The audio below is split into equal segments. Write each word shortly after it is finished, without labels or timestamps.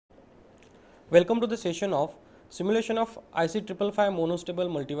Welcome to the session of simulation of IC555 Monostable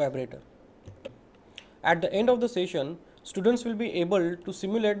Multivibrator. At the end of the session, students will be able to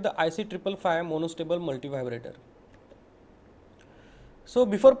simulate the IC555 Monostable Multivibrator. So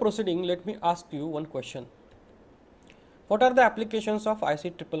before proceeding, let me ask you one question. What are the applications of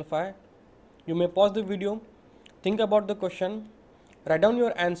IC555? You may pause the video, think about the question, write down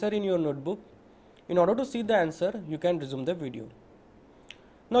your answer in your notebook. In order to see the answer, you can resume the video.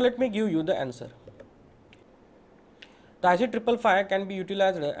 Now let me give you the answer. The IC555 can be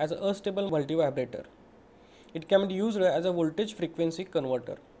utilized as a stable multivibrator. It can be used as a voltage frequency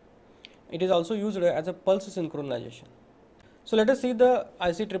converter. It is also used as a pulse synchronization. So let us see the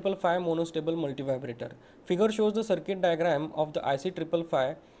IC555 monostable multivibrator. Figure shows the circuit diagram of the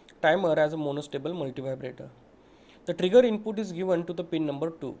IC555 timer as a monostable multivibrator. The trigger input is given to the pin number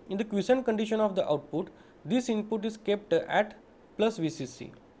 2. In the quiescent condition of the output, this input is kept at plus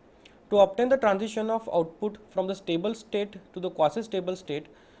VCC. To obtain the transition of output from the stable state to the quasi-stable state,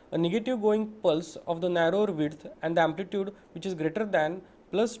 a negative going pulse of the narrower width and the amplitude which is greater than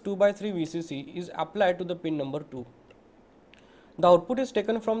plus 2/3 VCC is applied to the pin number 2. The output is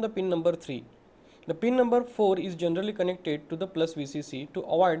taken from the pin number 3. The pin number 4 is generally connected to the plus VCC to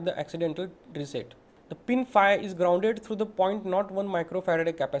avoid the accidental reset. The pin 5 is grounded through the 0.01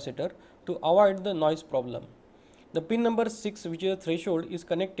 microfarad capacitor to avoid the noise problem. The pin number 6, which is a threshold, is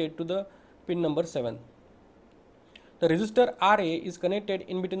connected to the pin number 7. The resistor RA is connected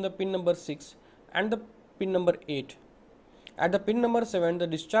in between the pin number 6 and the pin number 8. At the pin number 7, the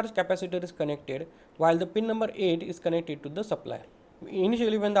discharge capacitor is connected, while the pin number 8 is connected to the supply.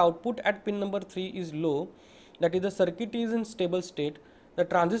 Initially, when the output at pin number 3 is low, that is the circuit is in stable state, the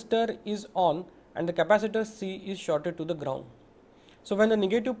transistor is on and the capacitor C is shorted to the ground. So when the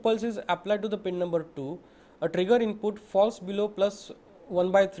negative pulse is applied to the pin number 2, a trigger input falls below plus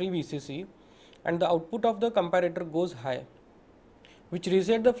 1/3 VCC and the output of the comparator goes high, which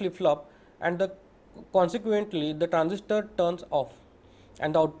resets the flip-flop, and consequently the transistor turns off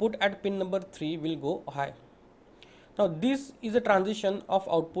and the output at pin number 3 will go high. Now this is a transition of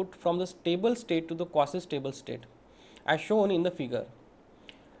output from the stable state to the quasi-stable state as shown in the figure.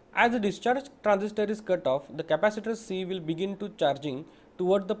 As the discharge transistor is cut off, the capacitor C will begin to charging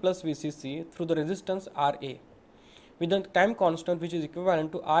toward the plus VCC through the resistance RA with a time constant which is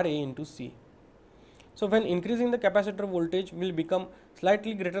equivalent to RA into C. So when increasing the capacitor voltage will become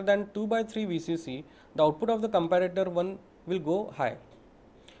slightly greater than 2/3 VCC, the output of the comparator 1 will go high.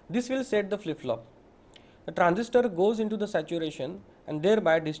 This will set the flip-flop. The transistor goes into the saturation and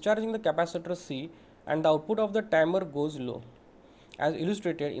thereby discharging the capacitor C, and the output of the timer goes low as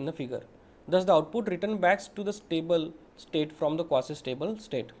illustrated in the figure. Thus the output returns back to the stable state from the quasi-stable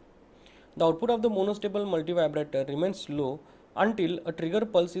state. The output of the monostable multivibrator remains low until a trigger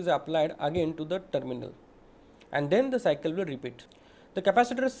pulse is applied again to the terminal, and then the cycle will repeat. The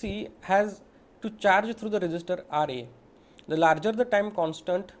capacitor C has to charge through the resistor RA. The larger the time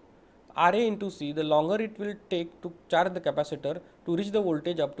constant RA into C, the longer it will take to charge the capacitor to reach the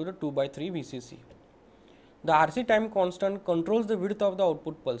voltage up to the 2/3 VCC. The RC time constant controls the width of the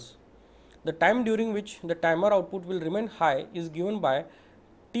output pulse. The time during which the timer output will remain high is given by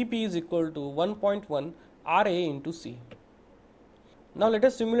Tp is equal to 1.1 RA into C. Now let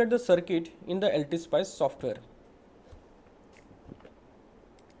us simulate the circuit in the Ltspice software.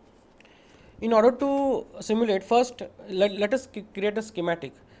 In order to simulate, first let us create a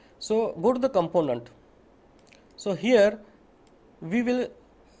schematic. So go to the component. So here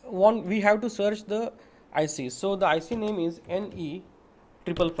we have to search the IC. So the IC name is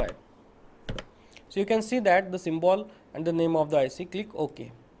NE555. So you can see that the symbol and the name of the IC. Click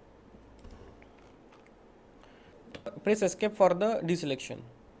OK. Press escape for the deselection.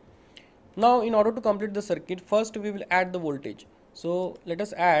 Now in order to complete the circuit, first we will add the voltage. So let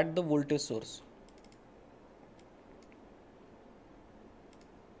us add the voltage source.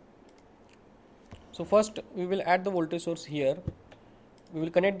 So first we will add the voltage source here. We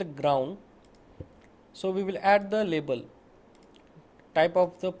will connect the ground. So we will add the label, type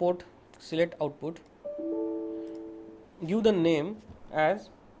of the port, select output, give the name as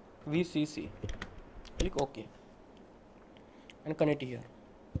VCC, click OK and connect here.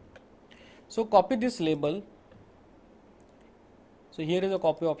 So copy this label. So here is a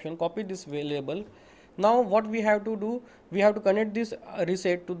copy option, copy this label. Now what we have to do, we have to connect this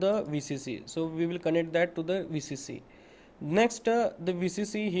reset to the VCC. So we will connect that to the VCC. Next the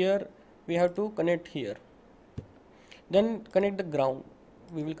VCC here we have to connect here. Then connect the ground.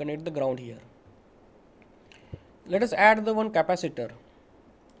 We will connect the ground here. Let us add the one capacitor.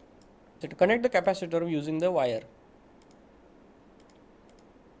 So to connect the capacitor using the wire.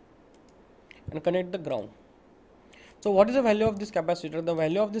 and connect the ground. So what is the value of this capacitor? The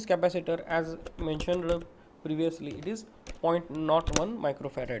value of this capacitor, as mentioned previously, it is 0.01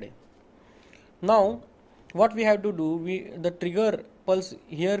 microfarad. Now what we have to do, the trigger pulse,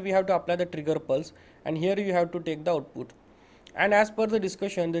 here we have to apply the trigger pulse, and here you have to take the output. And as per the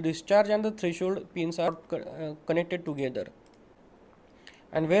discussion, the discharge and the threshold pins are connected together,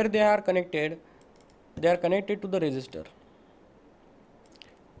 and where they are connected to the resistor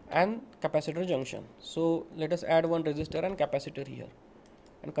and capacitor junction. So let us add one resistor and capacitor here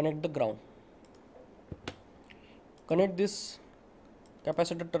and connect the ground. Connect this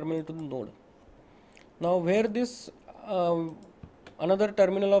capacitor terminal to the node. Now where this another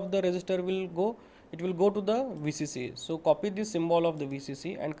terminal of the resistor will go, it will go to the VCC. So copy this symbol of the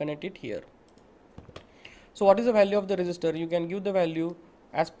VCC and connect it here. So what is the value of the resistor? You can give the value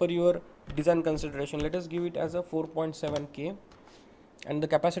as per your design consideration. Let us give it as a 4.7K, and the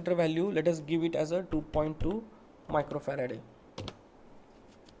capacitor value, let us give it as a 2.2 microfarad.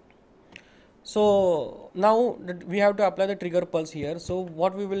 So now that we have to apply the trigger pulse here. So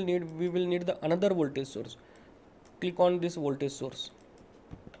what we will need the another voltage source. Click on this voltage source,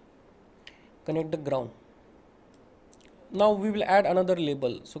 connect the ground. Now we will add another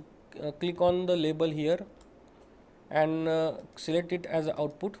label. So click on the label here and select it as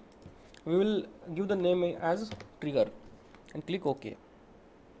output. We will give the name as trigger and click OK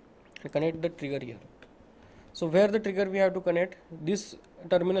and connect the trigger here. So where the trigger we have to connect, this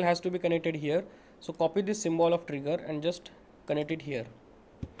terminal has to be connected here. So copy this symbol of trigger and just connect it here,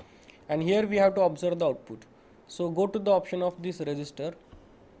 and here we have to observe the output. So go to the option of this resistor,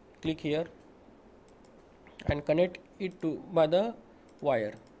 click here and connect it to by the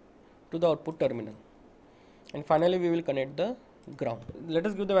wire to the output terminal, and finally we will connect the ground. Let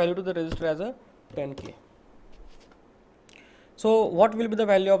us give the value to the resistor as a 10K. So what will be the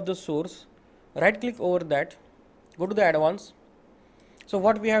value of the source? Right click over that, go to the advanced. So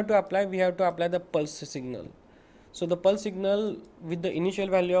what we have to apply? We have to apply the pulse signal. So the pulse signal with the initial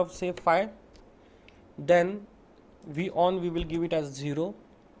value of say 5, then we will give it as 0.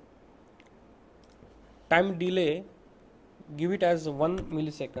 Time delay, give it as 1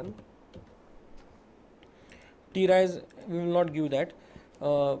 millisecond. T rise, we will not give that.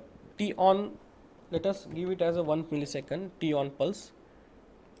 T on, let us give it as a 1 millisecond T on pulse.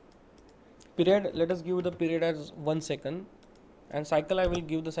 Period, let us give the period as 1 second, and cycle I will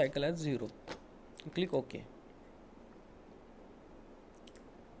give the cycle as 0. Click OK.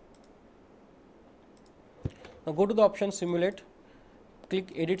 Now go to the option simulate,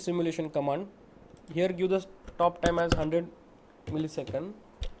 click edit simulation command. Here give the stop time as 100 millisecond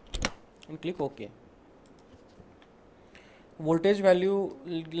and click OK. Voltage value,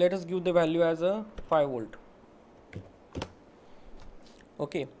 let us give the value as a 5 volt.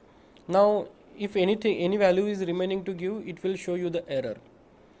 Okay. Now if any value is remaining to give, it will show you the error.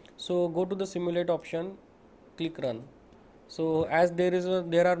 So go to the simulate option, click run. So as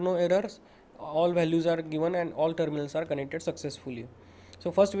there are no errors, all values are given and all terminals are connected successfully.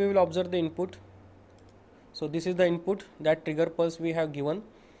 So first we will observe the input. So this is the input, that trigger pulse we have given.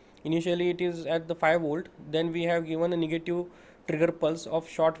 Initially it is at the 5 volt, then we have given a negative trigger pulse of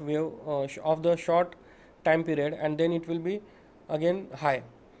short wave of the short time period, and then it will be again high.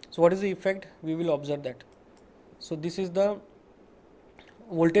 So what is the effect? We will observe that. So this is the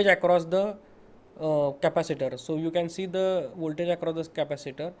voltage across the capacitor. So you can see the voltage across the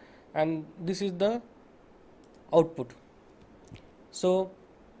capacitor, and this is the output. So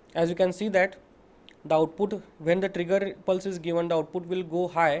as you can see that the output, when the trigger pulse is given, the output will go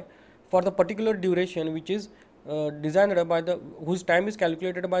high for the particular duration which is designed by whose time is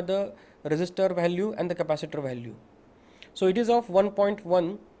calculated by the resistor value and the capacitor value. So it is of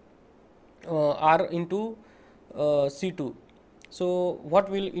 1.1 R into C2. So what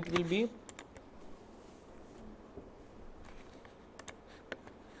will it will be?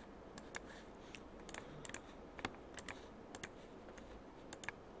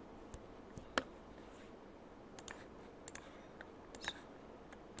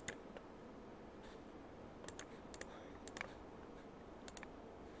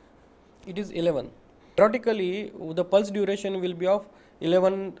 It is 11. Theoretically, the pulse duration will be of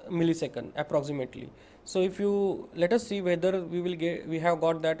 11 millisecond approximately. So if you, let us see whether we have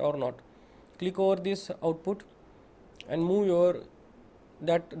got that or not. Click over this output and move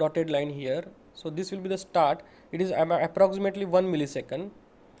that dotted line here. So this will be the start. It is approximately 1 millisecond,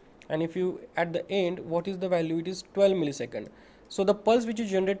 and if you at the end, what is the value? It is 12 millisecond. So the pulse which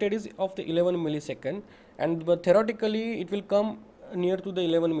is generated is of the 11 millisecond, and but theoretically it will come near to the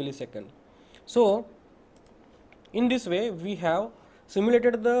 11 millisecond. So in this way we have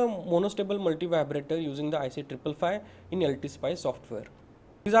simulated the monostable multivibrator using the IC 555 in Ltspice software.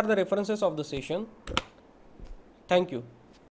 These are the references of the session. Thank you.